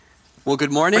Well,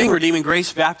 good morning, Redeeming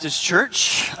Grace Baptist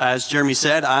Church. As Jeremy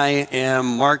said, I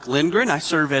am Mark Lindgren. I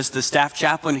serve as the staff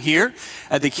chaplain here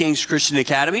at the King's Christian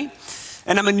Academy.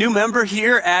 And I'm a new member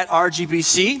here at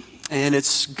RGBC, and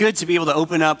it's good to be able to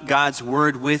open up God's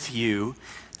Word with you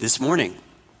this morning.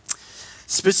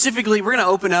 Specifically, we're going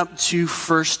to open up to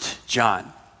 1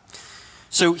 John.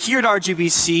 So here at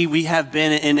RGBC, we have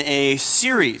been in a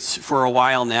series for a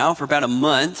while now, for about a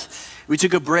month. We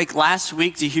took a break last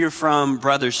week to hear from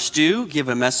Brother Stu give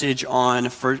a message on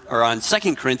 2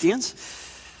 Corinthians.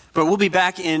 But we'll be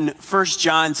back in 1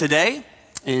 John today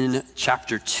in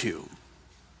chapter 2.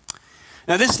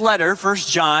 Now this letter, 1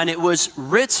 John, it was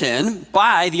written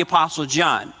by the Apostle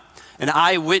John, an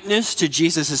eyewitness to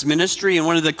Jesus' ministry and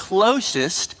one of the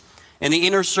closest in the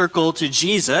inner circle to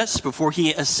Jesus before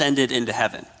he ascended into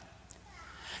heaven.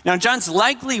 Now John's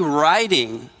likely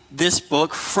writing this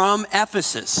book from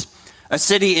Ephesus, a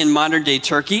city in modern-day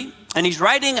Turkey, and he's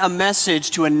writing a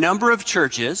message to a number of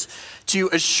churches to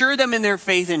assure them in their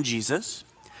faith in Jesus,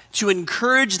 to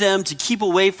encourage them to keep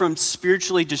away from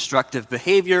spiritually destructive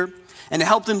behavior, and to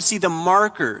help them see the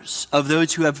markers of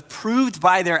those who have proved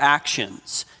by their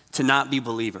actions to not be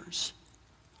believers.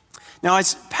 Now,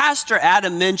 as Pastor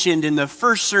Adam mentioned in the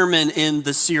first sermon in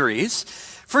the series,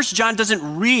 1 John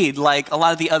doesn't read like a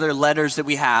lot of the other letters that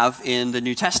we have in the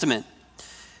New Testament.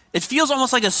 It feels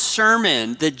almost like a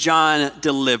sermon that John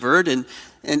delivered and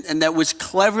that was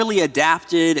cleverly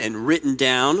adapted and written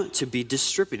down to be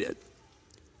distributed.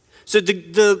 So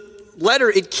the letter,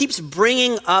 it keeps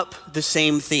bringing up the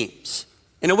same themes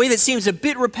in a way that seems a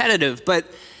bit repetitive, but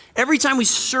every time we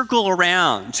circle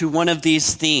around to one of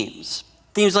these themes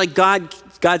like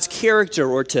God's character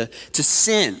or to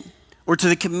sin or to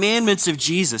the commandments of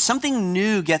Jesus, something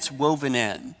new gets woven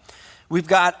in. We've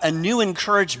got a new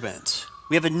encouragement.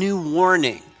 We have a new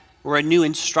warning or a new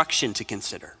instruction to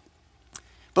consider.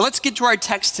 But let's get to our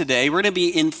text today. We're going to be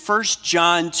in 1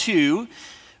 John 2,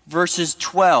 verses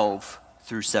 12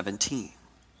 through 17.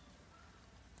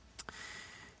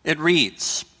 It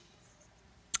reads,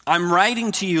 "I'm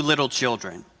writing to you, little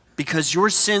children, because your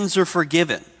sins are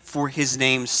forgiven for his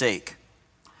name's sake.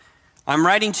 I'm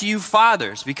writing to you,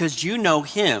 fathers, because you know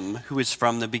him who is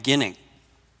from the beginning.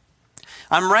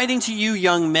 I'm writing to you,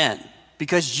 young men,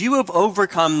 because you have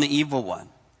overcome the evil one.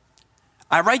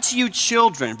 I write to you,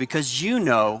 children, because you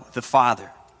know the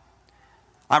Father.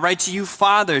 I write to you,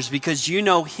 fathers, because you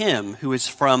know him who is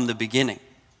from the beginning.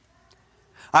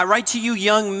 I write to you,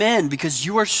 young men, because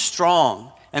you are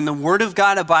strong, and the word of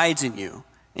God abides in you,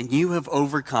 and you have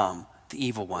overcome the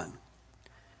evil one.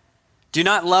 Do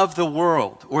not love the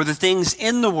world or the things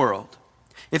in the world.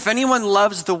 If anyone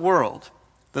loves the world,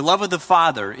 the love of the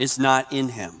Father is not in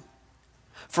him.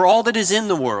 For all that is in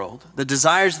the world, the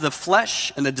desires of the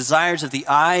flesh and the desires of the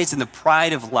eyes and the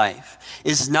pride of life,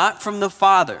 is not from the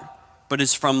Father, but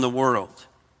is from the world.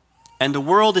 And the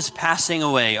world is passing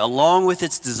away along with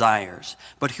its desires,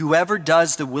 but whoever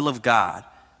does the will of God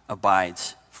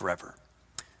abides forever."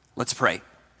 Let's pray.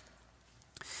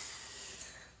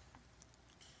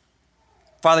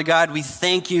 Father God, we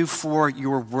thank you for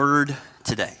your word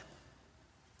today.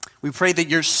 We pray that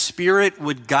your Spirit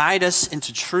would guide us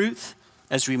into truth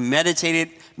as we meditate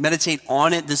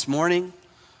on it this morning.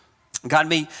 God,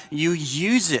 may you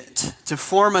use it to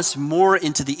form us more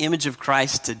into the image of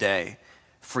Christ today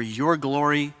for your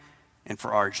glory and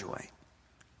for our joy.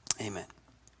 Amen.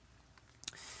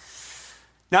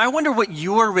 Now, I wonder what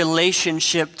your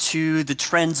relationship to the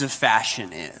trends of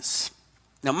fashion is.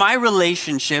 Now, my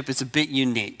relationship is a bit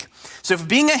unique. So if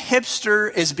being a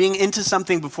hipster is being into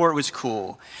something before it was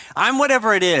cool, I'm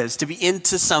whatever it is to be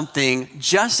into something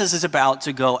just as it's about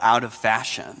to go out of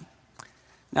fashion.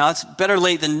 Now, it's better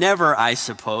late than never, I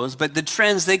suppose, but the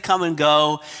trends, they come and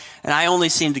go, and I only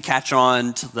seem to catch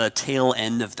on to the tail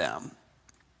end of them.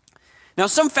 Now,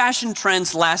 some fashion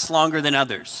trends last longer than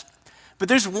others, but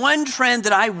there's one trend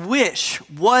that I wish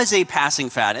was a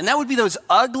passing fad, and that would be those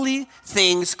ugly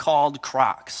things called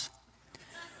Crocs.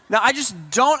 Now, I just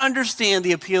don't understand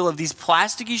the appeal of these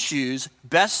plasticky shoes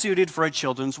best suited for a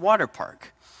children's water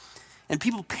park. And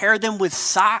people pair them with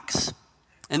socks,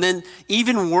 and then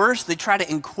even worse, they try to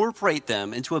incorporate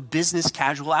them into a business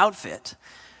casual outfit.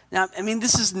 Now, I mean,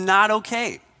 this is not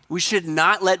okay. We should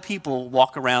not let people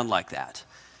walk around like that.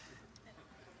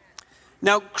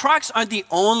 Now, Crocs aren't the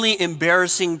only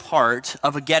embarrassing part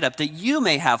of a getup that you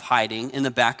may have hiding in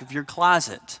the back of your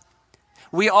closet.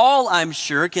 We all, I'm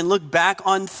sure, can look back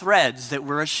on threads that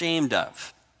we're ashamed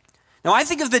of. Now, I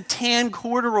think of the tan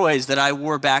corduroys that I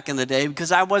wore back in the day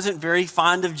because I wasn't very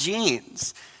fond of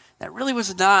jeans. That really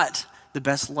was not the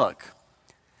best look.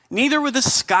 Neither were the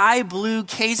sky blue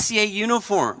KCA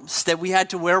uniforms that we had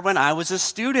to wear when I was a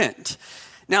student.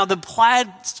 Now, the plaid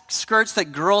skirts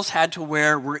that girls had to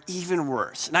wear were even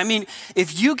worse. And I mean,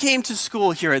 if you came to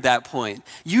school here at that point,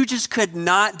 you just could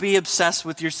not be obsessed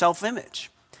with your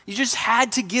self-image. You just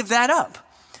had to give that up.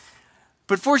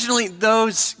 But fortunately,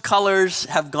 those colors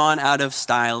have gone out of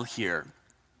style here.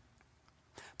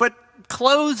 But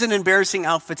clothes and embarrassing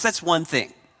outfits, that's one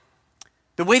thing.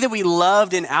 The way that we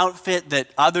loved an outfit that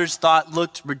others thought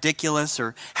looked ridiculous,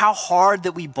 or how hard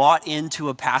that we bought into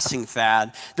a passing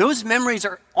fad, those memories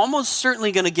are almost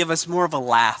certainly going to give us more of a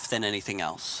laugh than anything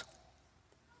else.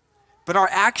 But our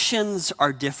actions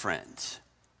are different.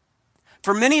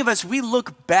 For many of us, we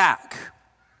look back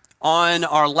on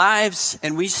our lives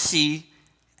and we see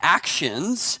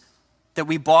actions that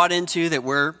we bought into that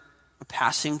were a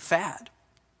passing fad.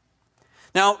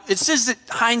 Now, it says that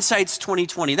hindsight's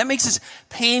 20/20. That makes us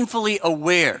painfully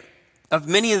aware of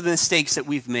many of the mistakes that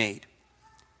we've made.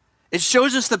 It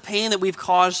shows us the pain that we've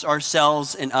caused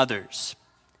ourselves and others.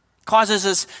 It causes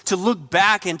us to look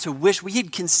back and to wish we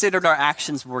had considered our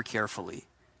actions more carefully.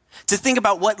 To think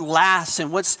about what lasts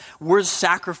and what's worth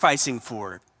sacrificing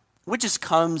for. What just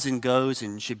comes and goes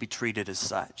and should be treated as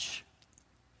such.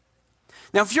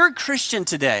 Now, if you're a Christian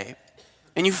today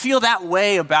and you feel that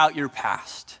way about your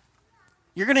past,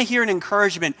 you're going to hear an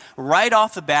encouragement right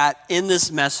off the bat in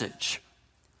this message.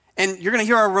 And you're going to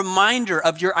hear a reminder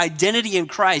of your identity in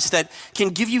Christ that can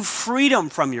give you freedom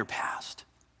from your past.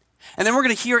 And then we're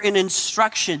going to hear an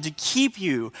instruction to keep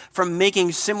you from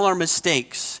making similar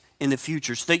mistakes in the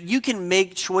future so that you can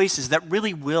make choices that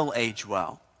really will age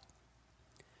well.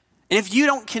 And if you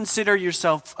don't consider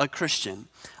yourself a Christian,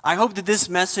 I hope that this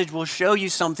message will show you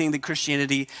something that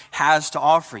Christianity has to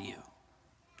offer you.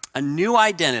 A new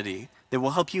identity that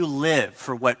will help you live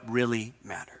for what really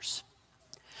matters.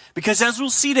 Because as we'll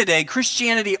see today,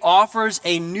 Christianity offers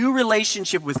a new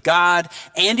relationship with God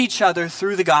and each other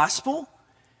through the gospel,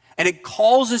 and it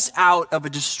calls us out of a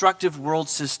destructive world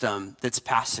system that's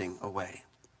passing away.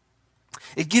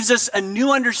 It gives us a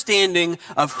new understanding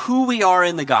of who we are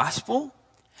in the gospel,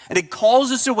 and it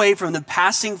calls us away from the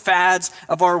passing fads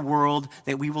of our world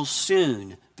that we will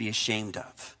soon be ashamed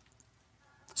of.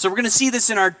 So we're going to see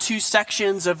this in our two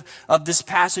sections of this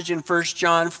passage in 1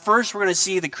 John. First, we're going to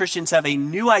see that Christians have a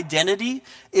new identity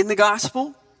in the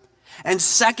gospel. And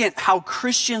second, how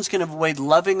Christians can avoid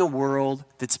loving a world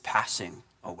that's passing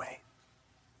away.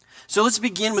 So let's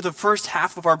begin with the first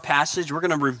half of our passage. We're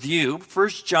going to review 1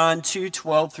 John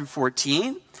 2:12 through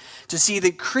 14 to see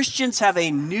that Christians have a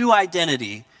new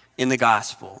identity in the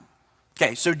gospel.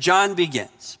 Okay, so John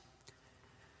begins.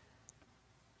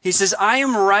 He says, I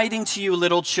am writing to you,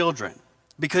 little children,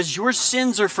 because your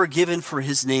sins are forgiven for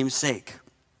his name's sake.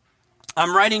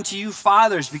 I'm writing to you,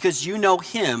 fathers, because you know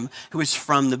him who is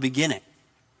from the beginning.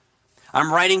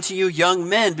 I'm writing to you, young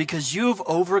men, because you have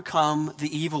overcome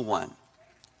the evil one.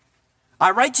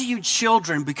 I write to you,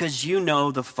 children, because you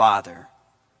know the Father.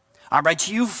 I write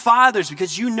to you, fathers,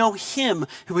 because you know him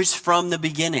who is from the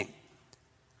beginning.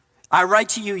 I write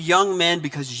to you, young men,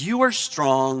 because you are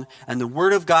strong and the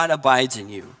word of God abides in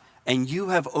you, and you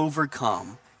have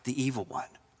overcome the evil one.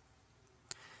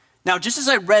 Now, just as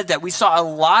I read that, we saw a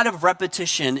lot of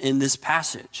repetition in this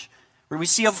passage, where we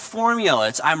see a formula.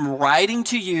 It's, I'm writing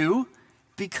to you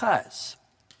because.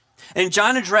 And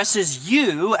John addresses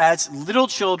you as little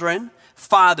children,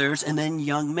 fathers, and then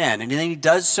young men. And then he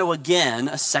does so again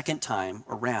a second time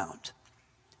around.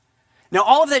 Now,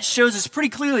 all of that shows us pretty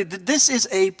clearly that this is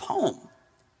a poem.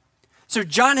 So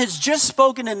John has just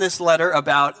spoken in this letter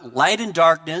about light and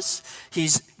darkness.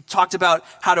 He's talked about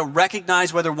how to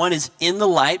recognize whether one is in the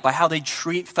light by how they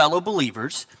treat fellow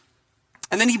believers.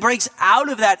 And then he breaks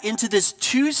out of that into this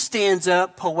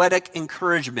two-stanza poetic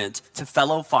encouragement to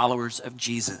fellow followers of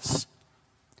Jesus.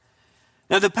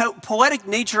 Now, the poetic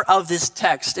nature of this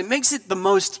text, it makes it the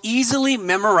most easily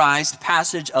memorized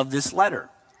passage of this letter.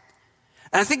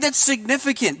 And I think that's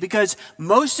significant because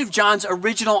most of John's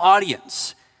original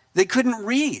audience, they couldn't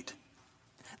read.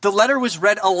 The letter was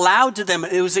read aloud to them.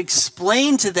 It was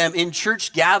explained to them in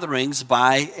church gatherings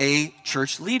by a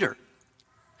church leader.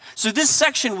 So this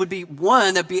section would be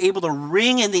one that'd be able to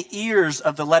ring in the ears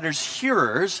of the letter's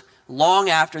hearers long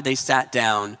after they sat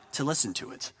down to listen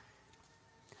to it.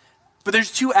 But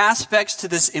there's two aspects to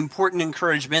this important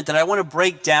encouragement that I want to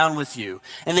break down with you.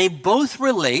 And they both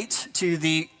relate to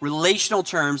the relational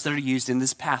terms that are used in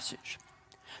this passage.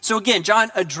 So again,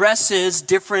 John addresses these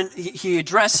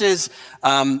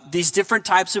different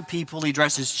types of people. He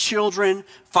addresses children,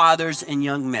 fathers, and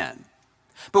young men.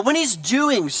 But when he's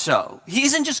doing so, he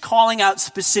isn't just calling out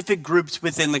specific groups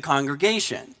within the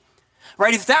congregation.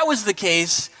 right? If that was the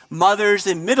case, mothers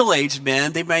and middle-aged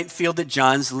men, they might feel that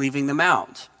John's leaving them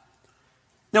out.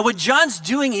 Now, what John's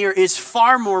doing here is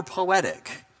far more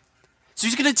poetic. So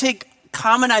he's going to take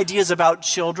common ideas about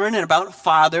children and about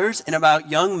fathers and about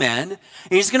young men, and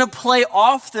he's going to play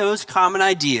off those common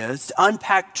ideas to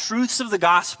unpack truths of the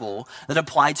gospel that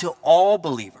apply to all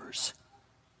believers.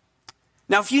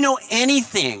 Now, if you know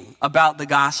anything about the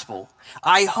gospel,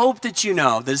 I hope that you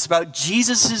know that it's about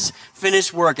Jesus'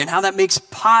 finished work and how that makes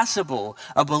possible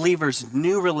a believer's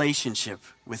new relationship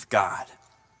with God.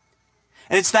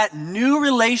 And it's that new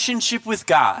relationship with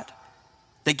God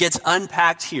that gets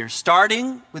unpacked here,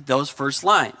 starting with those first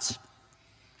lines.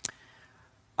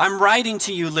 I'm writing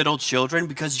to you, little children,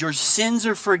 because your sins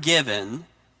are forgiven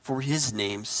for his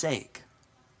name's sake.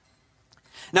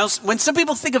 Now, when some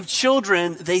people think of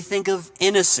children, they think of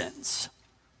innocence.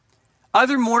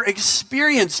 Other more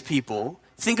experienced people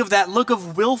think of that look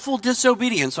of willful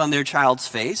disobedience on their child's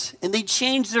face, and they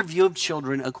change their view of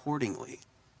children accordingly.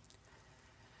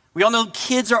 We all know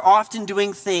kids are often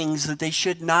doing things that they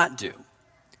should not do.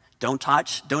 Don't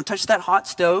touch that hot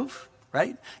stove,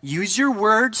 right? Use your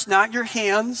words, not your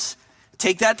hands.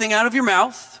 Take that thing out of your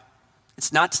mouth.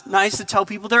 It's not nice to tell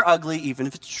people they're ugly, even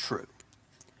if it's true,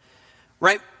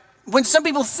 right? When some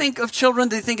people think of children,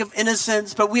 they think of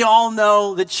innocence, but we all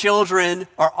know that children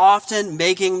are often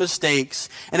making mistakes,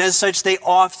 and as such, they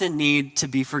often need to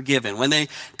be forgiven. When they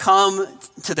come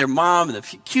to their mom in the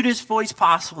cutest voice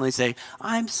possible, and they say,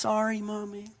 "I'm sorry,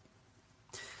 Mommy."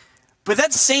 But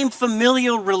that same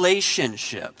familial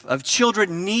relationship of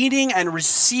children needing and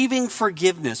receiving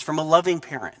forgiveness from a loving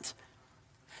parent,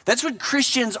 that's what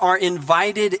Christians are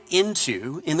invited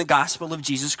into in the gospel of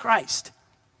Jesus Christ.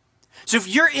 So if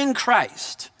you're in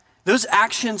Christ, those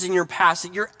actions in your past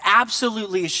that you're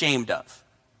absolutely ashamed of,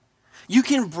 you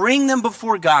can bring them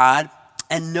before God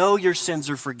and know your sins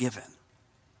are forgiven.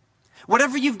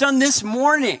 Whatever you've done this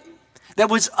morning that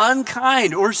was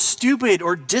unkind or stupid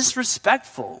or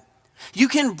disrespectful, you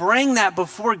can bring that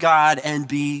before God and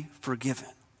be forgiven.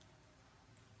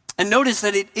 And notice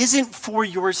that it isn't for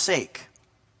your sake.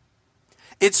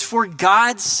 It's for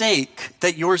God's sake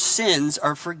that your sins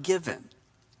are forgiven.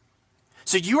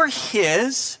 So you are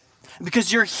his,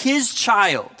 because you're his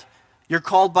child. You're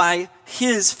called by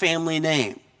his family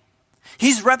name.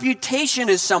 His reputation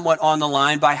is somewhat on the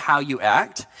line by how you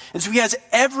act. And so he has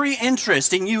every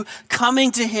interest in you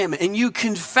coming to him and you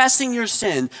confessing your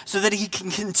sin so that he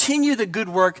can continue the good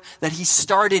work that he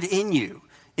started in you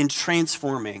in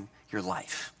transforming your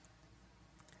life.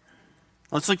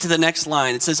 Let's look to the next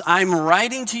line. It says, I'm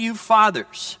writing to you,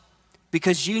 fathers,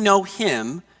 because you know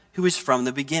him who is from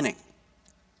the beginning.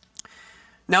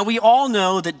 Now, we all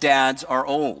know that dads are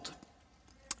old.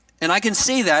 And I can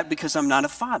say that because I'm not a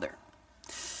father.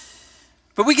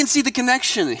 But we can see the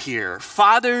connection here.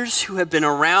 Fathers who have been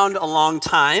around a long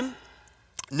time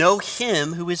know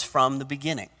him who is from the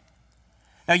beginning.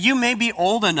 Now, you may be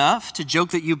old enough to joke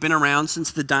that you've been around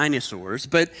since the dinosaurs,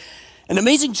 but an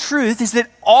amazing truth is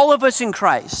that all of us in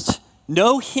Christ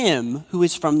know him who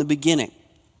is from the beginning.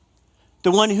 The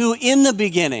one who in the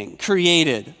beginning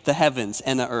created the heavens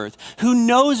and the earth, who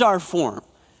knows our form,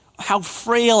 how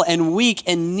frail and weak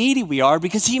and needy we are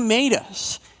because he made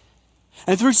us.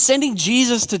 And through sending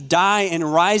Jesus to die and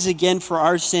rise again for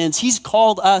our sins, he's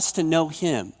called us to know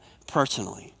him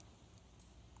personally.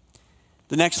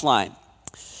 The next line.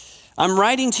 I'm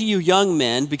writing to you, young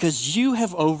men, because you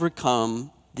have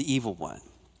overcome the evil one.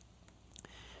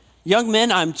 Young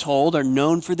men, I'm told, are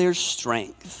known for their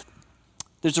strength.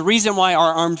 There's a reason why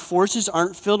our armed forces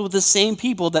aren't filled with the same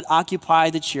people that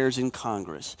occupy the chairs in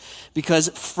Congress, because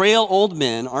frail old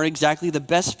men are exactly the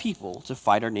best people to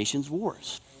fight our nation's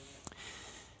wars.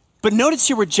 But notice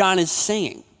here what John is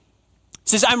saying. He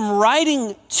says, I'm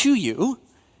writing to you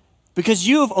because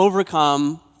you have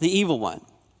overcome the evil one.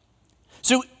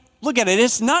 So look at it.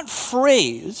 It's not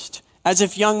phrased as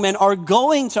if young men are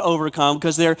going to overcome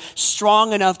because they're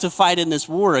strong enough to fight in this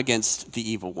war against the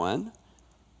evil one.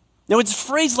 No, it's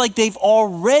phrased like they've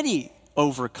already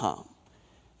overcome.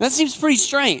 That seems pretty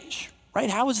strange, right?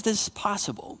 How is this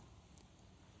possible?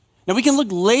 Now, we can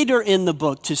look later in the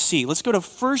book to see. Let's go to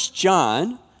 1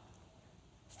 John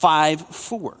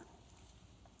 5:4.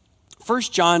 1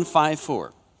 John 5:4.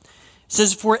 It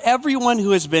says, for everyone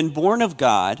who has been born of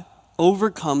God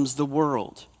overcomes the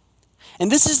world.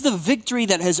 And this is the victory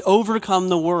that has overcome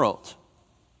the world,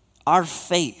 our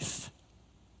faith.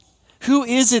 Who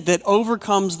is it that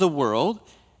overcomes the world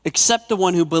except the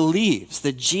one who believes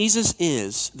that Jesus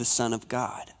is the Son of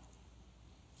God?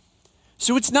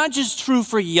 So it's not just true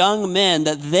for young men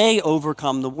that they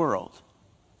overcome the world.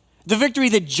 The victory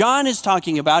that John is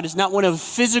talking about is not one of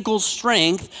physical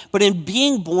strength, but in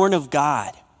being born of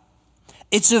God.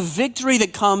 It's a victory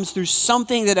that comes through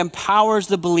something that empowers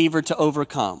the believer to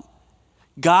overcome: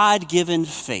 God-given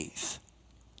faith.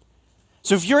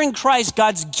 So if you're in Christ,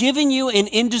 God's given you an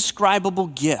indescribable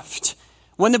gift,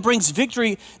 one that brings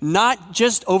victory not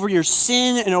just over your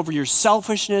sin and over your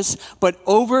selfishness, but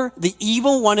over the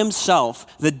evil one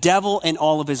himself, the devil and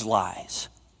all of his lies.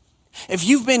 If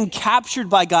you've been captured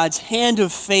by God's hand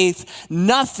of faith,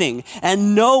 nothing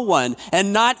and no one,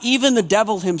 and not even the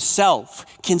devil himself,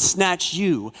 can snatch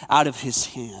you out of his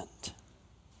hand.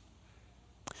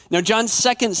 Now, John's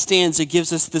second stanza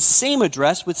gives us the same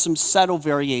address with some subtle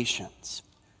variations.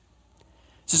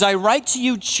 It says, I write to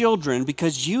you, children,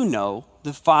 because you know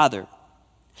the Father.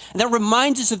 And that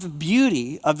reminds us of the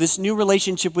beauty of this new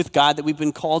relationship with God that we've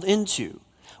been called into.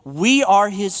 We are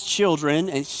his children,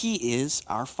 and he is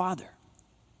our Father.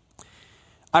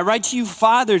 I write to you,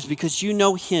 fathers, because you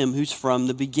know him who's from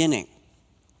the beginning.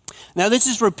 Now, this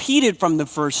is repeated from the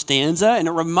first stanza, and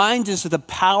it reminds us of the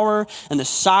power and the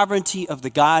sovereignty of the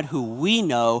God who we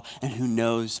know and who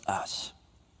knows us.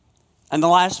 And the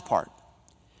last part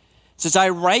says, I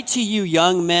write to you,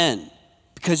 young men,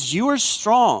 because you are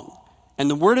strong, and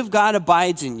the word of God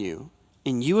abides in you,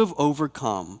 and you have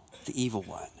overcome the evil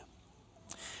one.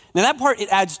 Now, that part, it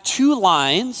adds 2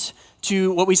 lines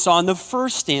to what we saw in the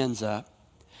first stanza,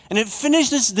 and it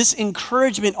finishes this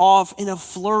encouragement off in a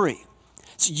flurry.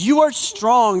 So you are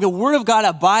strong, the word of God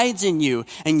abides in you,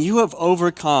 and you have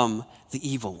overcome the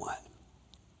evil one.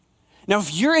 Now,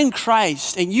 if you're in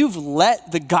Christ and you've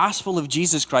let the gospel of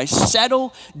Jesus Christ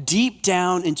settle deep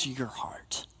down into your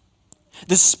heart,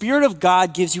 the Spirit of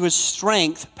God gives you a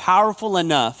strength powerful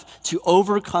enough to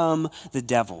overcome the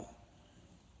devil.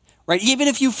 Right? Even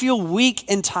if you feel weak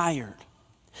and tired,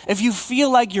 if you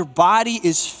feel like your body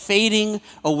is fading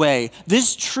away,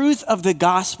 this truth of the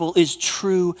gospel is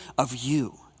true of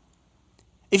you.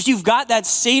 If you've got that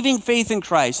saving faith in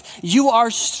Christ, you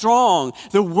are strong.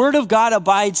 The word of God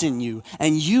abides in you,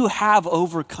 and you have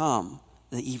overcome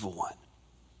the evil one.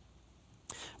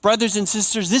 Brothers and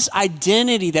sisters, this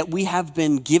identity that we have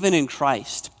been given in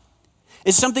Christ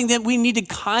is something that we need to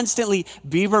constantly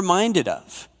be reminded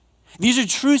of. These are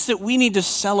truths that we need to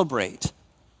celebrate.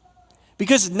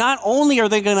 Because not only are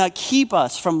they going to keep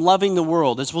us from loving the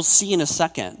world, as we'll see in a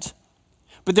second,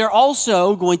 but they're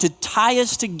also going to tie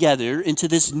us together into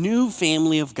this new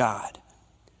family of God.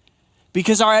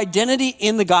 Because our identity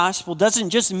in the gospel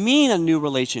doesn't just mean a new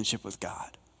relationship with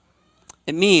God.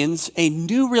 It means a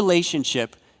new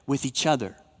relationship with each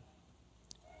other.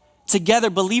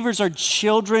 Together, believers are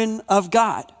children of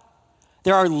God.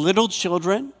 There are little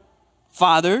children,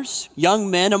 fathers,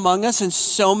 young men among us, and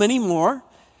so many more.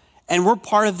 And we're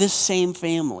part of this same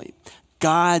family,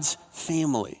 God's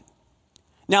family.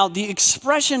 Now, the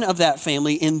expression of that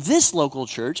family in this local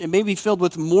church, it may be filled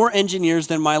with more engineers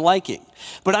than my liking,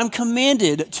 but I'm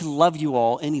commanded to love you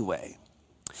all anyway.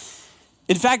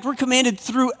 In fact, we're commanded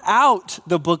throughout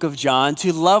the book of John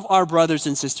to love our brothers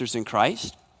and sisters in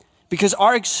Christ, because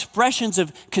our expressions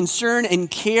of concern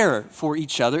and care for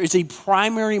each other is a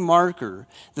primary marker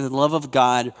that the love of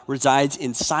God resides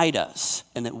inside us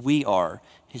and that we are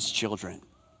his children.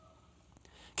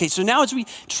 Okay, so now as we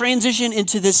transition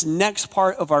into this next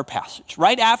part of our passage,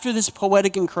 right after this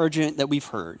poetic encouragement that we've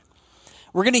heard,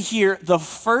 we're going to hear the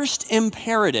first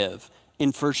imperative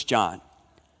in 1 John.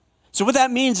 So what that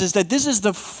means is that this is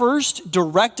the first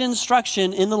direct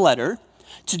instruction in the letter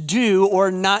to do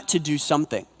or not to do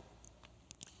something.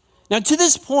 Now, to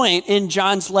this point in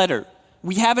John's letter,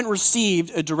 we haven't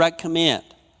received a direct command.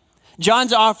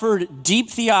 John's offered deep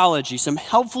theology, some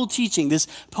helpful teaching, this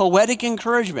poetic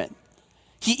encouragement.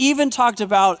 He even talked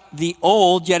about the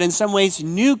old, yet in some ways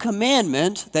new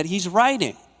commandment that he's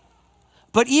writing.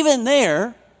 But even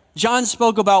there, John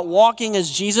spoke about walking as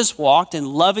Jesus walked and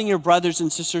loving your brothers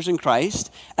and sisters in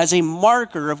Christ as a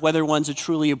marker of whether one's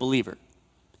truly a believer.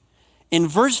 In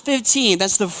verse 15,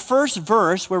 that's the first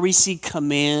verse where we see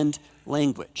command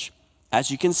language,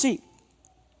 as you can see.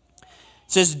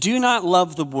 It says, do not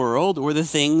love the world or the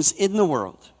things in the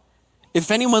world.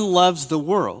 If anyone loves the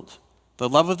world, the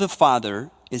love of the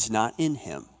Father is not in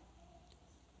him.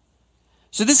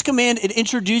 So this command, it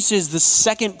introduces the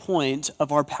second point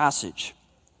of our passage,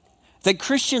 that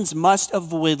Christians must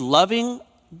avoid loving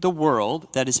the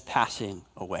world that is passing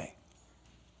away.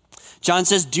 John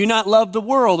says, do not love the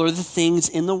world or the things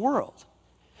in the world.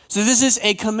 So this is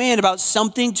a command about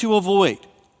something to avoid,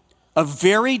 a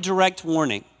very direct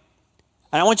warning.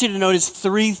 And I want you to notice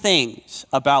 3 things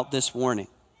about this warning.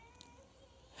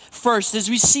 First, as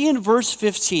we see in verse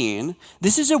 15,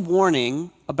 this is a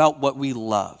warning about what we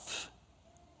love.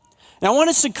 Now, I want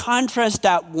us to contrast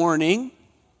that warning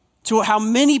to how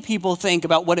many people think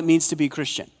about what it means to be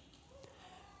Christian.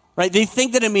 Right? They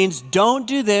think that it means don't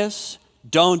do this,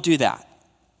 don't do that.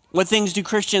 What things do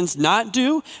Christians not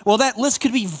do? Well, that list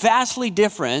could be vastly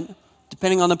different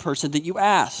depending on the person that you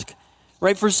ask.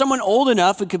 Right? For someone old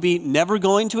enough, it could be never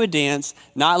going to a dance,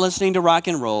 not listening to rock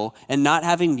and roll, and not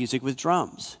having music with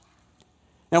drums.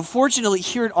 Now, fortunately,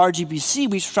 here at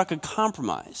RGBC, we struck a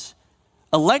compromise.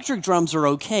 Electric drums are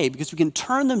okay because we can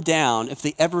turn them down if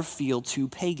they ever feel too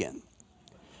pagan.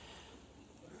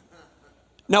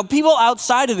 Now, people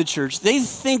outside of the church, they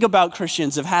think about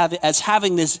Christians as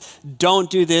having this don't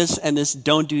do this and this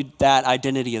don't do that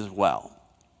identity as well.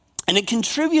 And it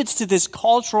contributes to this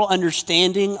cultural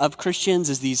understanding of Christians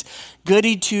as these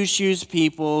goody two-shoes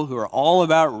people who are all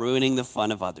about ruining the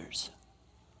fun of others.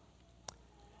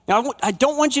 Now, I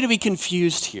don't want you to be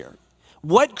confused here.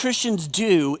 What Christians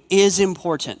do is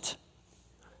important.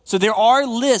 So there are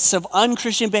lists of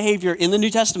unchristian behavior in the New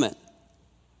Testament,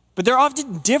 but there are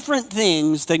often different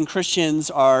things than Christians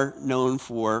are known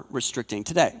for restricting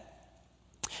today.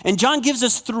 And John gives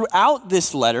us throughout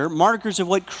this letter markers of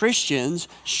what Christians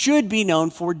should be known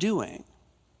for doing.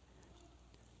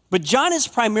 But John is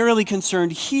primarily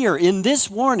concerned here in this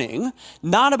warning,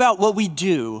 not about what we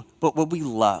do, but what we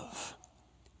love.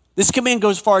 This command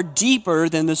goes far deeper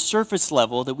than the surface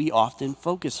level that we often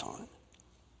focus on.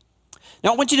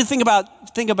 Now, I want you to think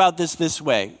about this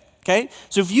way, okay?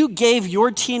 So if you gave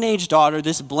your teenage daughter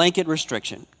this blanket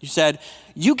restriction, you said,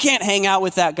 you can't hang out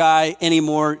with that guy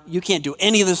anymore, you can't do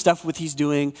any of the stuff what he's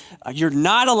doing, you're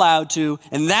not allowed to,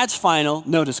 and that's final,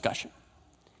 no discussion.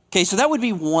 Okay, so that would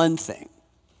be one thing.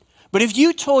 But if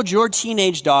you told your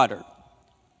teenage daughter,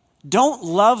 don't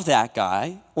love that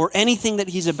guy or anything that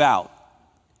he's about,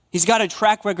 he's got a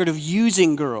track record of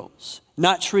using girls,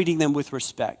 not treating them with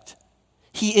respect.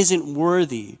 He isn't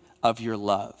worthy of your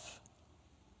love.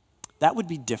 That would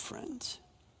be different.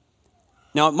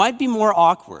 Now, it might be more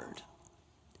awkward,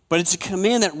 but it's a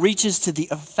command that reaches to the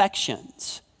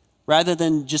affections rather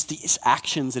than just the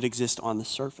actions that exist on the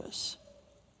surface.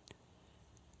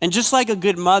 And just like a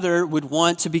good mother would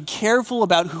want to be careful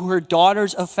about who her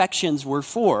daughter's affections were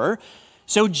for,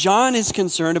 so John is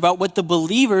concerned about what the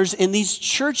believers in these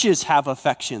churches have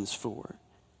affections for.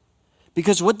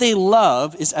 Because what they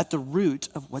love is at the root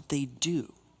of what they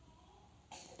do.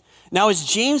 Now, as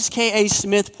James K.A.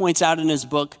 Smith points out in his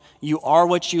book, You Are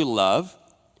What You Love,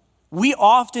 we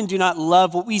often do not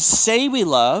love what we say we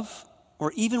love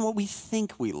or even what we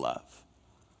think we love.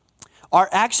 Our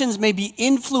actions may be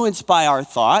influenced by our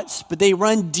thoughts, but they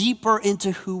run deeper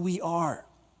into who we are.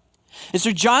 And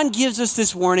so John gives us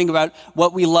this warning about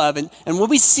what we love. And when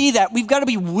we see that, we've got to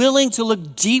be willing to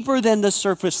look deeper than the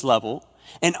surface level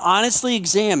and honestly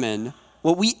examine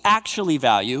what we actually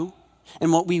value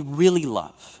and what we really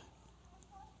love.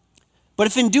 But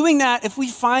if in doing that, if we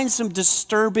find some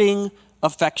disturbing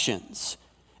affections,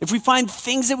 if we find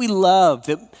things that we love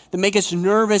that make us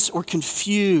nervous or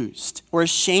confused or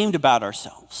ashamed about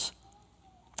ourselves,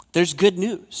 there's good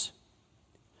news.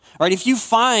 All right, if you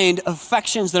find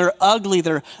affections that are ugly,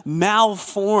 that are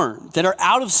malformed, that are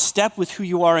out of step with who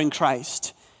you are in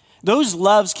Christ, those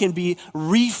loves can be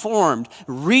reformed,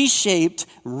 reshaped,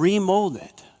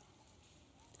 remolded.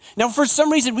 Now, for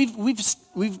some reason,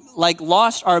 we've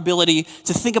lost our ability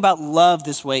to think about love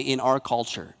this way in our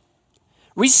culture.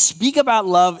 We speak about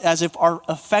love as if our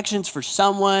affections for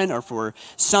someone or for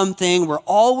something were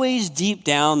always deep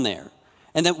down there,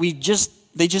 and that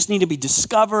they just need to be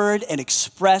discovered and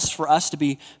expressed for us to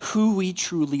be who we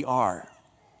truly are.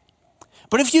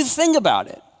 But if you think about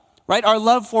it, right, our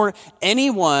love for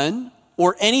anyone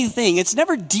or anything, it's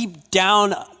never deep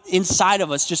down inside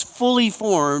of us, just fully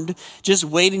formed, just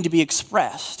waiting to be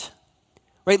expressed.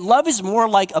 Right? Love is more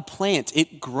like a plant.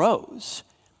 It grows.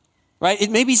 Right?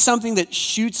 It may be something that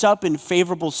shoots up in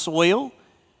favorable soil,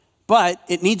 but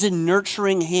it needs a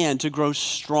nurturing hand to grow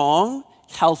strong,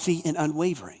 healthy, and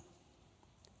unwavering.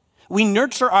 We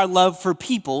nurture our love for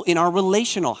people in our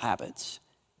relational habits.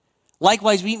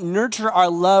 Likewise, we nurture our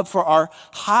love for our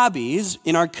hobbies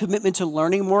in our commitment to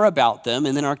learning more about them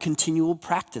and then our continual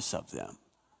practice of them.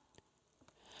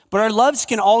 But our loves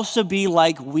can also be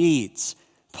like weeds,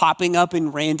 popping up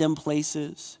in random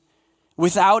places.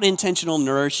 Without intentional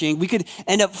nourishing, we could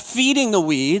end up feeding the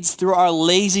weeds through our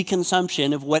lazy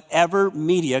consumption of whatever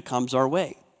media comes our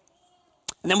way.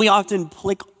 And then we often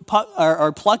pluck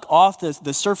off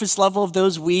the surface level of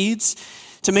those weeds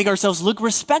to make ourselves look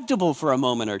respectable for a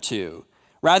moment or two,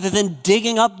 rather than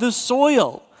digging up the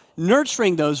soil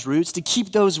nurturing those roots to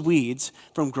keep those weeds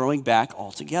from growing back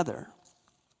altogether.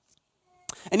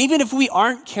 And even if we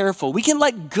aren't careful, we can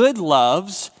let good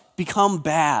loves become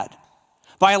bad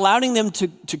by allowing them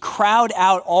to crowd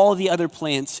out all the other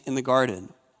plants in the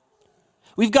garden.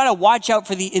 We've got to watch out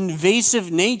for the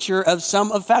invasive nature of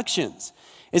some affections,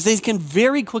 as they can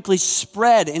very quickly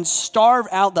spread and starve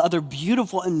out the other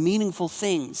beautiful and meaningful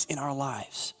things in our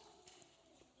lives.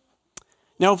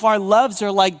 Now, if our loves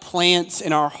are like plants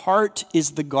and our heart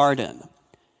is the garden,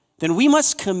 then we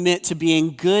must commit to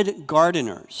being good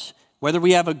gardeners, whether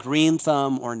we have a green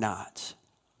thumb or not.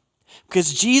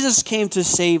 Because Jesus came to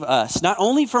save us, not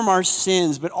only from our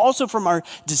sins, but also from our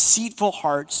deceitful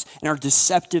hearts and our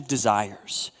deceptive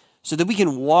desires, so that we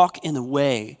can walk in the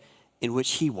way in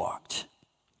which he walked.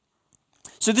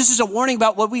 So this is a warning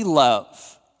about what we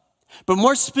love, but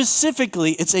more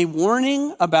specifically, it's a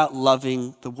warning about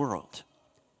loving the world.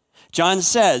 John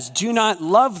says, "Do not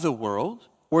love the world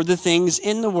or the things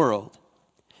in the world.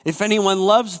 If anyone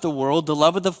loves the world, the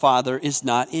love of the Father is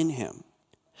not in him.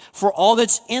 For all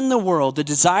that's in the world, the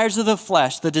desires of the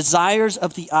flesh, the desires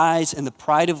of the eyes, and the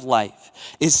pride of life,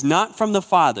 is not from the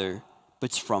Father, but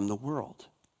it's from the world."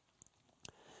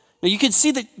 Now you can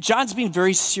see that John's being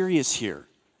very serious here.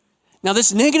 Now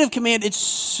this negative command, it's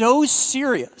so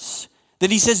serious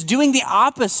that he says doing the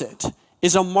opposite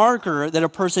is a marker that a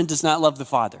person does not love the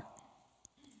Father.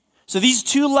 So these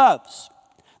two loves,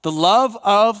 the love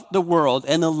of the world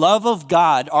and the love of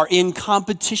God, are in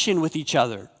competition with each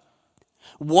other.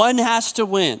 One has to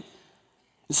win.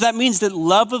 And so that means that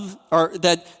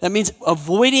that means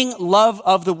avoiding love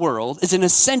of the world is an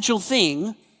essential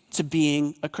thing to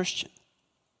being a Christian.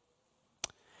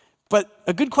 But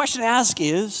a good question to ask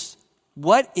is,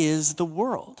 what is the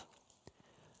world?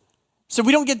 So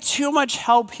we don't get too much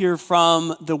help here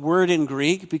from the word in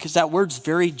Greek because that word's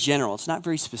very general. It's not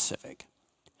very specific.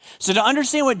 So to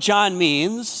understand what John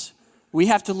means, we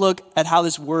have to look at how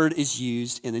this word is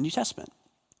used in the New Testament.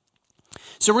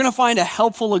 So we're going to find a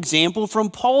helpful example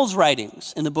from Paul's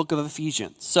writings in the book of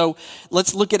Ephesians. So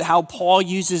let's look at how Paul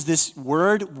uses this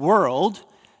word world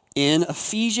in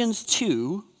Ephesians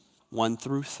 2, 1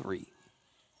 through 3.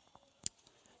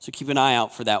 So keep an eye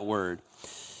out for that word.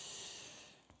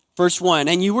 Verse 1,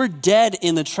 "And you were dead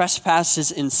in the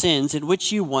trespasses and sins in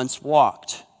which you once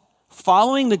walked,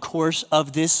 following the course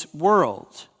of this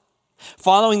world,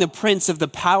 following the prince of the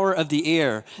power of the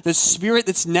air, the spirit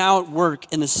that's now at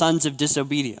work in the sons of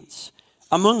disobedience,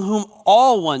 among whom we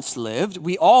all once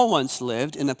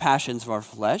lived in the passions of our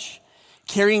flesh,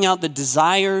 carrying out the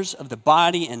desires of the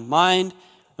body and mind,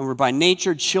 and were by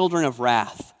nature children of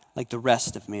wrath, like the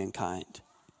rest of mankind."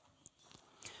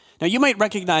 Now you might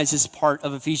recognize this part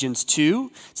of Ephesians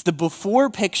 2. It's the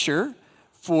before picture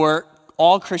for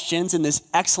all Christians in this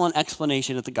excellent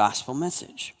explanation of the gospel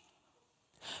message.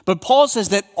 But Paul says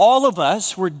that all of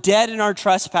us were dead in our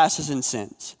trespasses and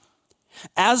sins.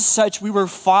 As such, we were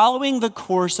following the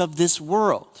course of this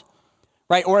world,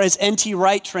 right? Or as N.T.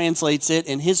 Wright translates it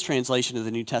in his translation of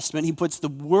the New Testament, he puts the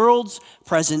world's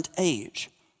present age.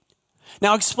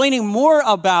 Now, explaining more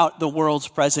about the world's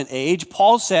present age,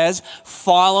 Paul says,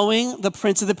 following the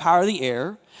prince of the power of the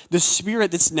air, the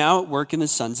spirit that's now at work in the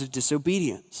sons of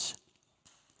disobedience.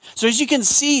 So as you can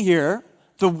see here,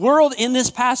 the world in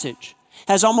this passage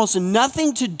has almost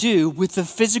nothing to do with the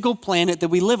physical planet that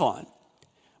we live on,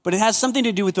 but it has something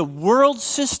to do with the world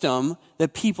system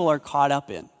that people are caught up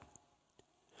in.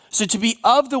 So to be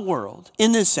of the world,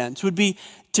 in this sense, would be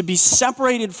to be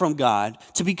separated from God,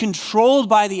 to be controlled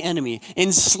by the enemy,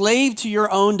 enslaved to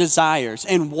your own desires,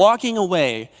 and walking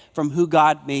away from who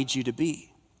God made you to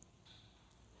be.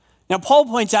 Now, Paul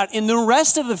points out in the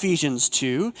rest of Ephesians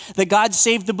 2 that God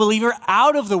saved the believer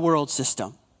out of the world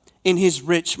system in his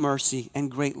rich mercy and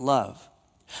great love.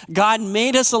 God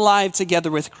made us alive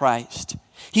together with Christ.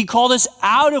 He called us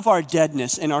out of our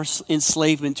deadness and our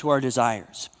enslavement to our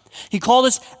desires. He called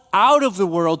us out of the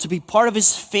world to be part of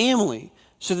his family,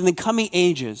 so that in the coming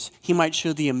ages, he might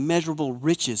show the immeasurable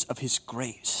riches of his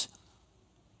grace.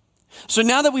 So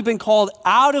now that we've been called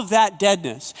out of that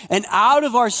deadness and out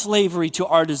of our slavery to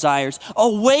our desires,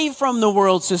 away from the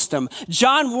world system,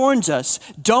 John warns us,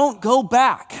 don't go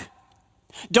back.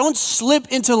 Don't slip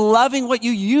into loving what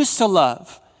you used to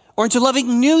love or into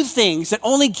loving new things that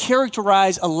only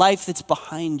characterize a life that's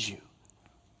behind you.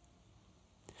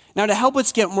 Now, to help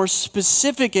us get more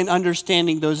specific in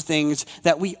understanding those things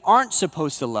that we aren't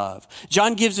supposed to love,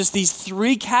 John gives us these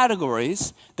three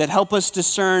categories that help us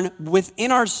discern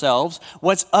within ourselves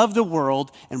what's of the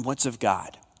world and what's of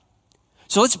God.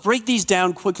 So let's break these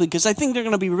down quickly because I think they're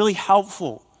going to be really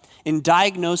helpful in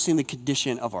diagnosing the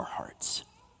condition of our hearts.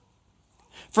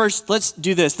 First, let's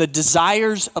do this, the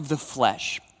desires of the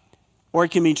flesh, or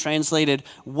it can be translated,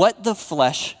 what the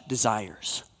flesh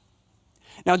desires.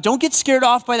 Now, don't get scared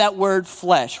off by that word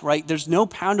flesh, right? There's no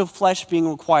pound of flesh being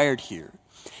required here.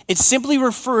 It simply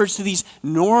refers to these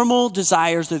normal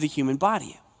desires of the human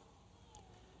body.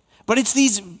 But it's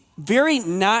these very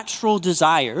natural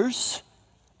desires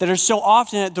that are so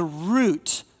often at the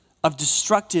root of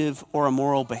destructive or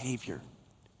immoral behavior.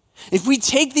 If we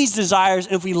take these desires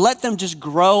and if we let them just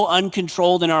grow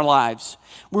uncontrolled in our lives,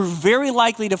 we're very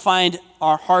likely to find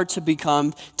our hearts have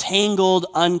become tangled,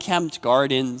 unkempt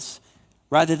gardens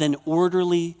rather than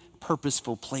orderly,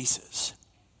 purposeful places.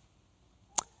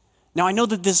 Now, I know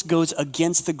that this goes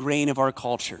against the grain of our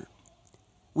culture.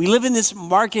 We live in this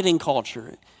marketing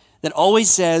culture that always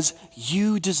says,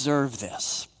 you deserve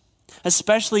this.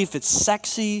 Especially if it's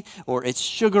sexy, or it's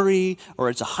sugary, or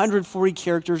it's 140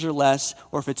 characters or less,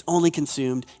 or if it's only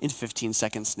consumed in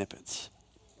 15-second snippets.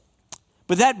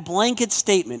 But that blanket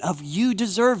statement of you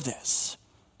deserve this,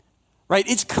 right?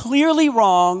 It's clearly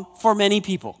wrong for many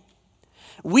people.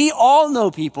 We all know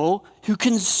people who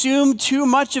consume too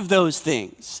much of those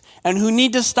things and who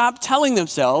need to stop telling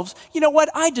themselves, you know what,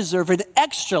 I deserve an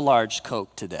extra large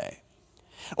Coke today.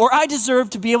 Or I deserve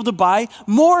to be able to buy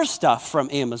more stuff from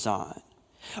Amazon.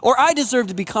 Or I deserve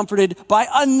to be comforted by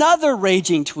another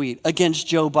raging tweet against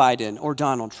Joe Biden or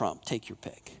Donald Trump. Take your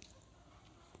pick.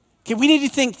 Okay, we need to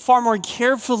think far more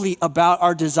carefully about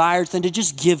our desires than to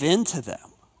just give in to them.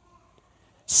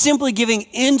 Simply giving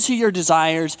in to your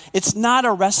desires, it's not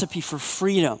a recipe for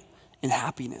freedom and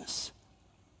happiness.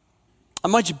 A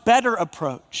much better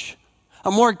approach,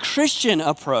 a more Christian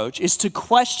approach, is to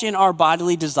question our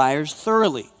bodily desires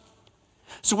thoroughly.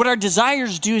 So what our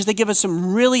desires do is they give us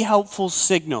some really helpful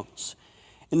signals.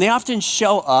 And they often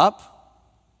show up.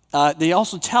 They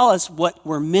also tell us what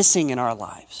we're missing in our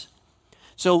lives.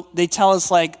 So they tell us,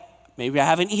 like, maybe I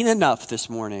haven't eaten enough this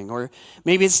morning, or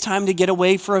maybe it's time to get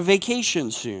away for a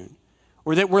vacation soon,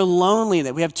 or that we're lonely,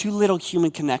 that we have too little human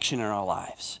connection in our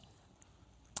lives.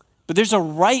 But there's a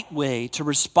right way to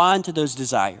respond to those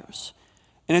desires.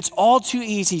 And it's all too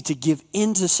easy to give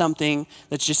into something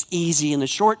that's just easy in the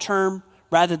short term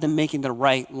rather than making the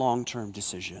right long-term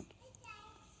decision.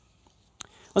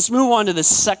 Let's move on to the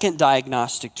second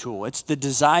diagnostic tool. It's the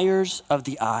desires of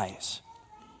the eyes.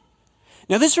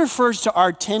 Now, this refers to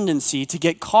our tendency to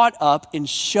get caught up in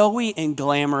showy and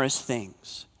glamorous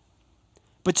things.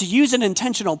 But to use an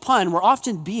intentional pun, we're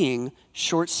often being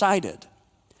short-sighted.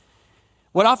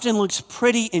 What often looks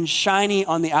pretty and shiny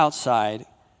on the outside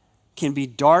can be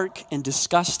dark and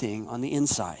disgusting on the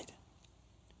inside.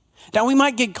 Now, we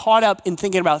might get caught up in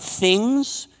thinking about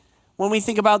things when we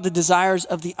think about the desires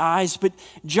of the eyes, but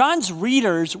John's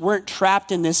readers weren't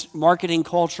trapped in this marketing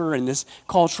culture and this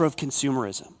culture of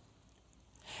consumerism.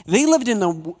 They lived in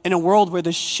a world where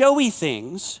the showy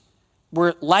things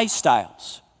were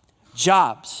lifestyles,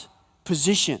 jobs,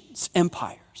 positions,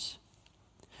 empires.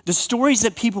 The stories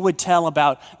that people would tell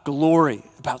about glory,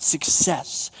 about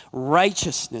success,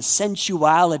 righteousness,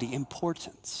 sensuality,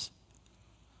 importance.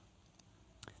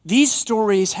 These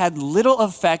stories had little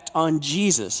effect on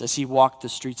Jesus as he walked the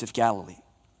streets of Galilee.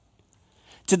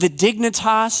 To the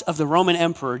dignitas of the Roman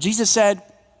emperor, Jesus said,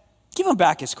 give him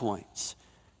back his coins.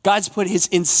 God's put his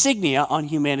insignia on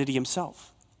humanity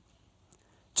himself.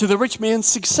 To the rich man's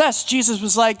success, Jesus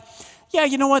was like, yeah,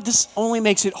 you know what? This only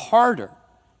makes it harder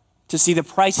to see the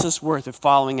priceless worth of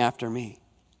following after me.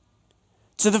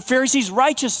 To the Pharisees'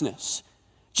 righteousness,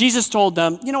 Jesus told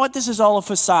them, you know what? This is all a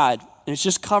facade, and it's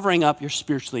just covering up your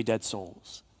spiritually dead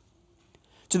souls.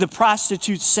 To the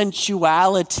prostitute's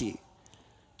sensuality,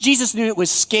 Jesus knew it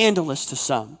was scandalous to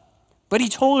some, but he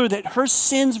told her that her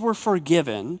sins were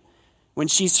forgiven when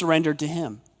she surrendered to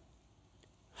him.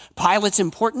 Pilate's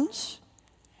importance,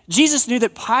 Jesus knew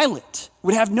that Pilate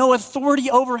would have no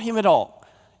authority over him at all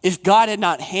if God had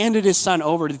not handed his son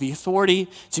over to the authority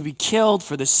to be killed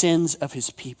for the sins of his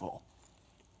people.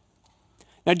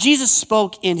 Now, Jesus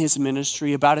spoke in his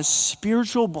ministry about a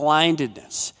spiritual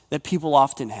blindedness that people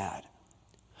often had,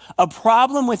 a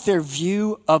problem with their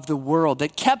view of the world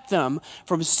that kept them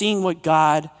from seeing what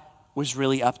God was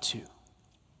really up to.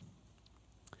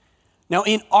 Now,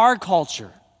 in our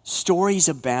culture, stories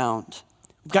abound.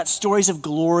 We've got stories of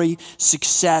glory,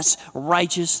 success,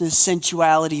 righteousness,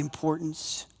 sensuality,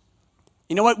 importance.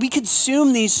 You know what? We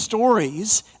consume these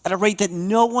stories at a rate that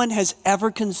no one has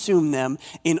ever consumed them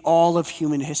in all of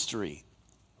human history.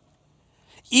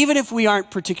 Even if we aren't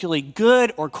particularly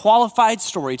good or qualified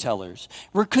storytellers,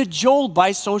 we're cajoled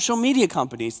by social media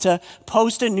companies to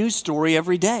post a new story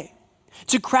every day.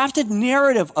 to craft a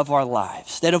narrative of our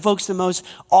lives that evokes the most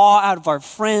awe out of our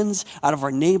friends, out of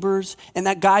our neighbors, and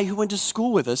that guy who went to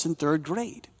school with us in third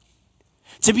grade.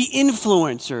 To be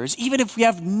influencers, even if we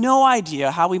have no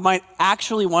idea how we might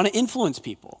actually want to influence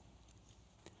people.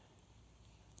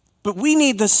 But we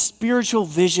need the spiritual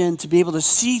vision to be able to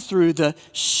see through the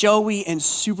showy and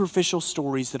superficial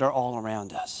stories that are all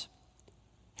around us.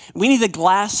 We need the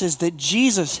glasses that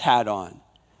Jesus had on.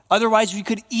 Otherwise, we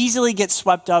could easily get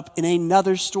swept up in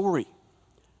another story,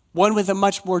 one with a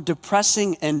much more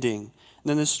depressing ending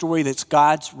than the story that's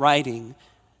God's writing,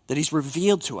 that he's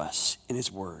revealed to us in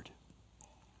his word.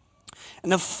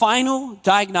 And the final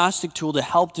diagnostic tool to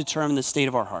help determine the state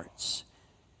of our hearts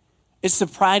is the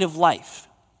pride of life.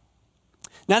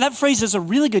 Now, that phrase does a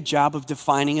really good job of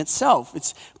defining itself.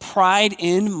 It's pride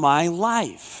in my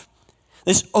life.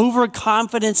 This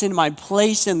overconfidence in my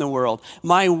place in the world,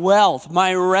 my wealth,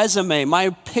 my resume, my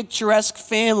picturesque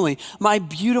family, my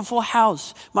beautiful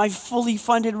house, my fully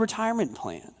funded retirement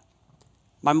plan.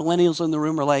 My millennials in the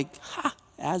room are like, ha,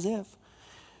 as if.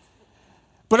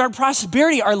 But our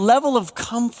prosperity, our level of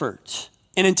comfort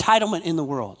and entitlement in the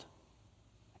world,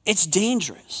 it's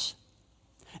dangerous.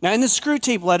 Now, in the Screw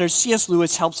Tape Letters, C.S.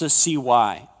 Lewis helps us see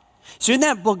why. So in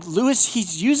that book, Lewis, he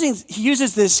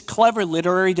uses this clever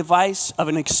literary device of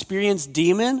an experienced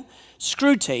demon,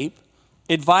 Screw Tape,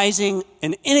 advising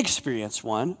an inexperienced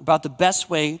one about the best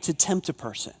way to tempt a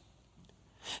person.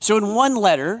 So in one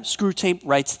letter, Screw Tape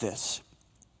writes this.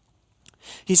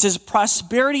 He says,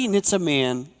 prosperity knits a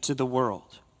man to the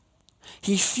world.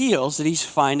 He feels that he's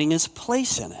finding his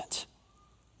place in it,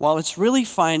 while it's really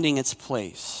finding its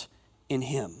place in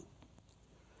him.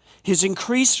 His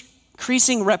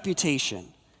increasing reputation,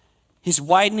 his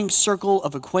widening circle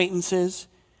of acquaintances,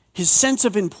 his sense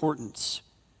of importance,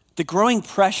 the growing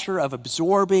pressure of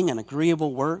absorbing and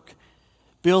agreeable work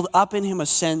build up in him a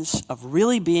sense of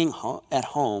really being at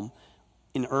home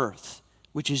in earth,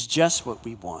 which is just what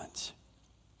we want.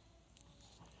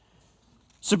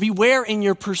 So beware in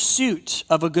your pursuit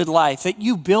of a good life that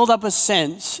you build up a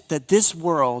sense that this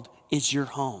world is your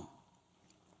home.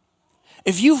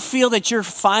 If you feel that you're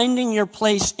finding your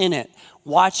place in it,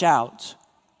 watch out.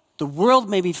 The world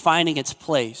may be finding its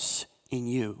place in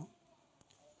you.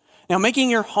 Now, making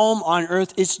your home on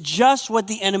earth is just what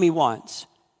the enemy wants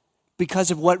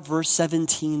because of what verse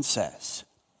 17 says.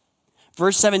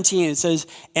 Verse 17, it says,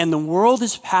 and the world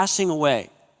is passing away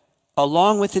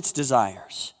along with its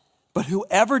desires, but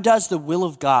whoever does the will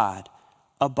of God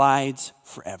abides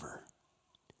forever.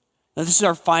 Now, this is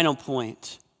our final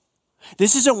point.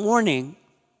 This is a warning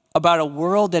about a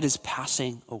world that is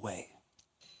passing away.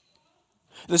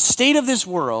 The state of this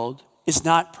world is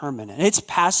not permanent. It's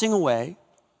passing away.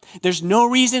 There's no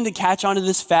reason to catch on to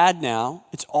this fad now.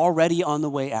 It's already on the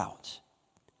way out.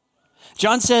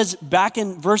 John says back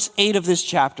in verse 8 of this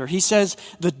chapter, he says,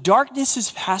 the darkness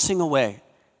is passing away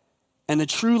and the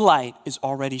true light is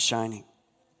already shining.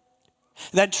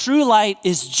 That true light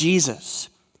is Jesus,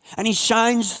 and he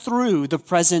shines through the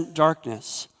present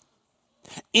darkness.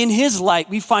 In his light,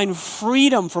 we find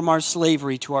freedom from our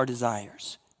slavery to our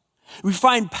desires. We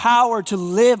find power to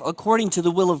live according to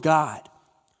the will of God.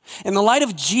 In the light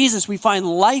of Jesus, we find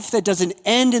life that doesn't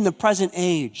end in the present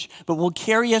age, but will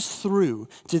carry us through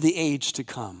to the age to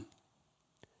come.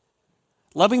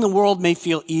 Loving the world may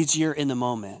feel easier in the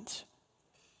moment,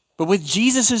 but with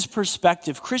Jesus'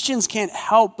 perspective, Christians can't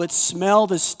help but smell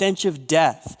the stench of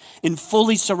death in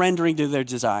fully surrendering to their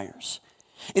desires.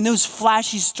 In those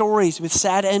flashy stories with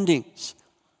sad endings,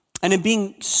 and in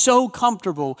being so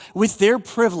comfortable with their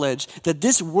privilege that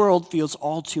this world feels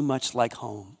all too much like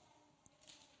home.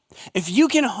 If you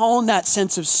can hone that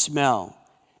sense of smell,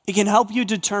 it can help you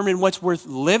determine what's worth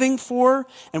living for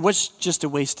and what's just a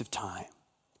waste of time.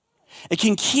 It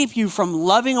can keep you from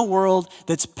loving a world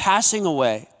that's passing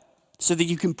away so that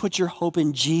you can put your hope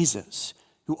in Jesus,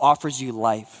 who offers you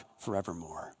life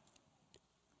forevermore.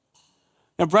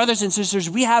 Now, brothers and sisters,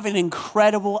 we have an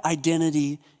incredible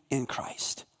identity in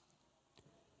Christ.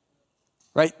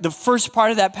 Right? The first part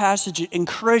of that passage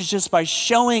encouraged us by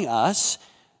showing us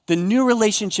the new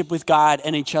relationship with God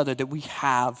and each other that we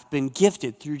have been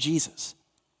gifted through Jesus.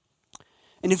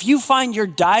 And if you find your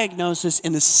diagnosis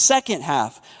in the second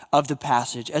half of the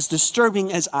passage as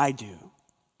disturbing as I do,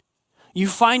 you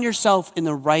find yourself in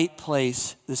the right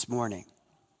place this morning.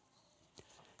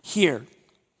 Here,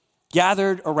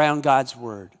 gathered around God's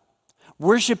word,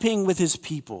 worshiping with his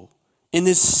people in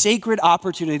this sacred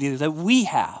opportunity that we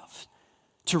have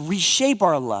to reshape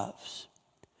our loves,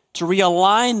 to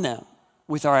realign them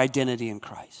with our identity in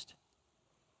Christ.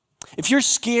 if you're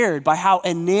scared by how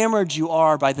enamored you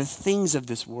are by the things of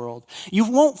this world, you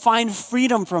won't find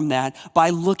freedom from that by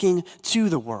looking to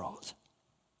the world.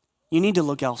 You need to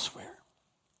look elsewhere.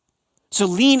 So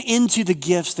lean into the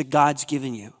gifts that God's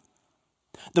given you.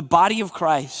 The body of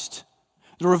Christ,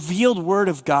 the revealed word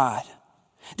of God,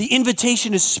 the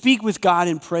invitation to speak with God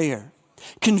in prayer,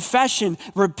 confession,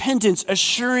 repentance,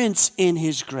 assurance in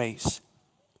his grace.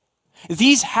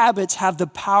 These habits have the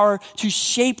power to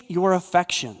shape your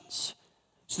affections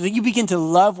so that you begin to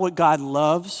love what God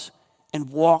loves and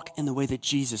walk in the way that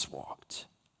Jesus walked.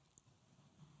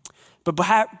 But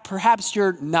perhaps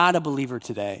you're not a believer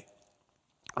today,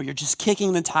 or you're just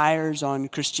kicking the tires on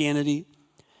Christianity.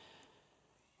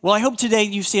 Well, I hope today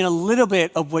you've seen a little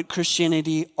bit of what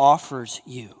Christianity offers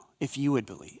you if you would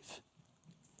believe.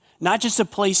 Not just a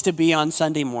place to be on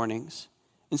Sunday mornings,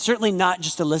 and certainly not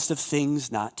just a list of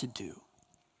things not to do,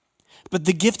 but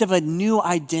the gift of a new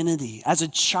identity as a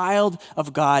child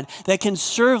of God that can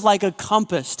serve like a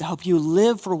compass to help you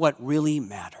live for what really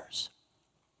matters.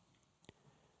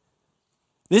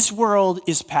 This world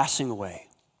is passing away,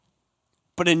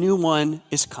 but a new one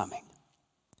is coming.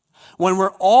 One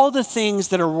where all the things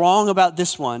that are wrong about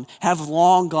this one have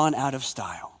long gone out of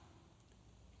style.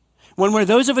 One where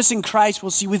those of us in Christ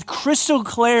will see with crystal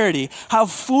clarity how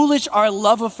foolish our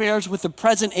love affairs with the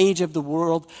present age of the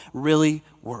world really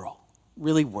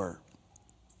were.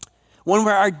 One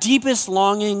where our deepest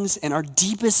longings and our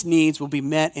deepest needs will be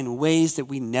met in ways that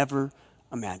we never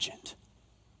imagined.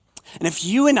 And if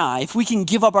you and I, if we can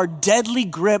give up our deadly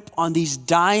grip on these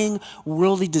dying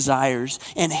worldly desires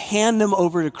and hand them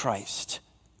over to Christ,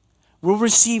 we'll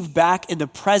receive back in the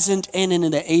present and in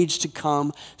the age to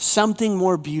come something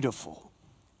more beautiful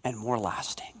and more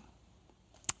lasting.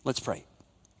 Let's pray.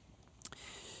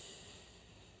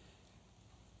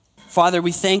 Father,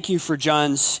 we thank you for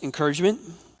John's encouragement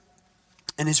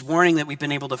and his warning that we've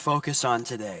been able to focus on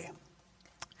today.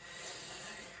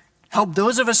 Help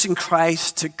those of us in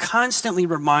Christ to constantly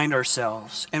remind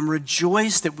ourselves and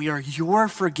rejoice that we are your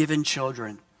forgiven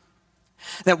children,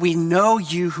 that we know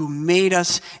you who made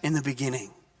us in the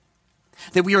beginning,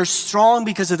 that we are strong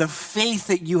because of the faith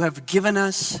that you have given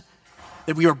us,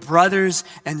 that we are brothers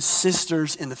and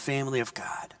sisters in the family of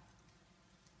God.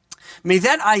 May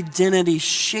that identity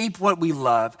shape what we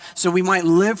love so we might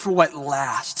live for what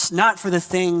lasts, not for the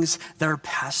things that are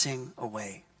passing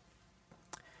away.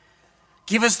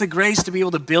 Give us the grace to be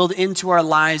able to build into our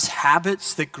lives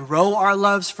habits that grow our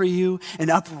loves for you and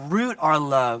uproot our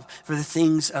love for the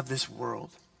things of this world.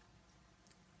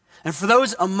 And for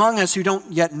those among us who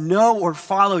don't yet know or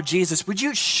follow Jesus, would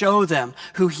you show them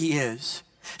who he is?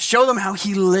 Show them how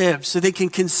he lives so they can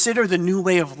consider the new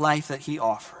way of life that he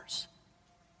offers.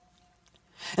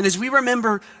 And as we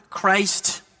remember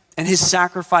Christ and his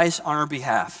sacrifice on our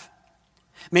behalf,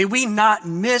 may we not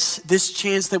miss this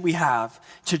chance that we have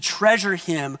to treasure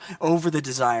him over the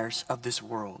desires of this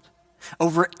world,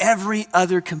 over every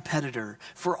other competitor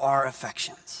for our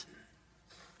affections.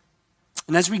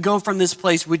 And as we go from this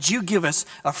place, would you give us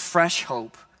a fresh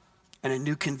hope and a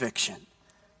new conviction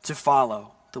to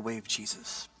follow the way of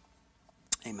Jesus?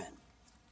 Amen.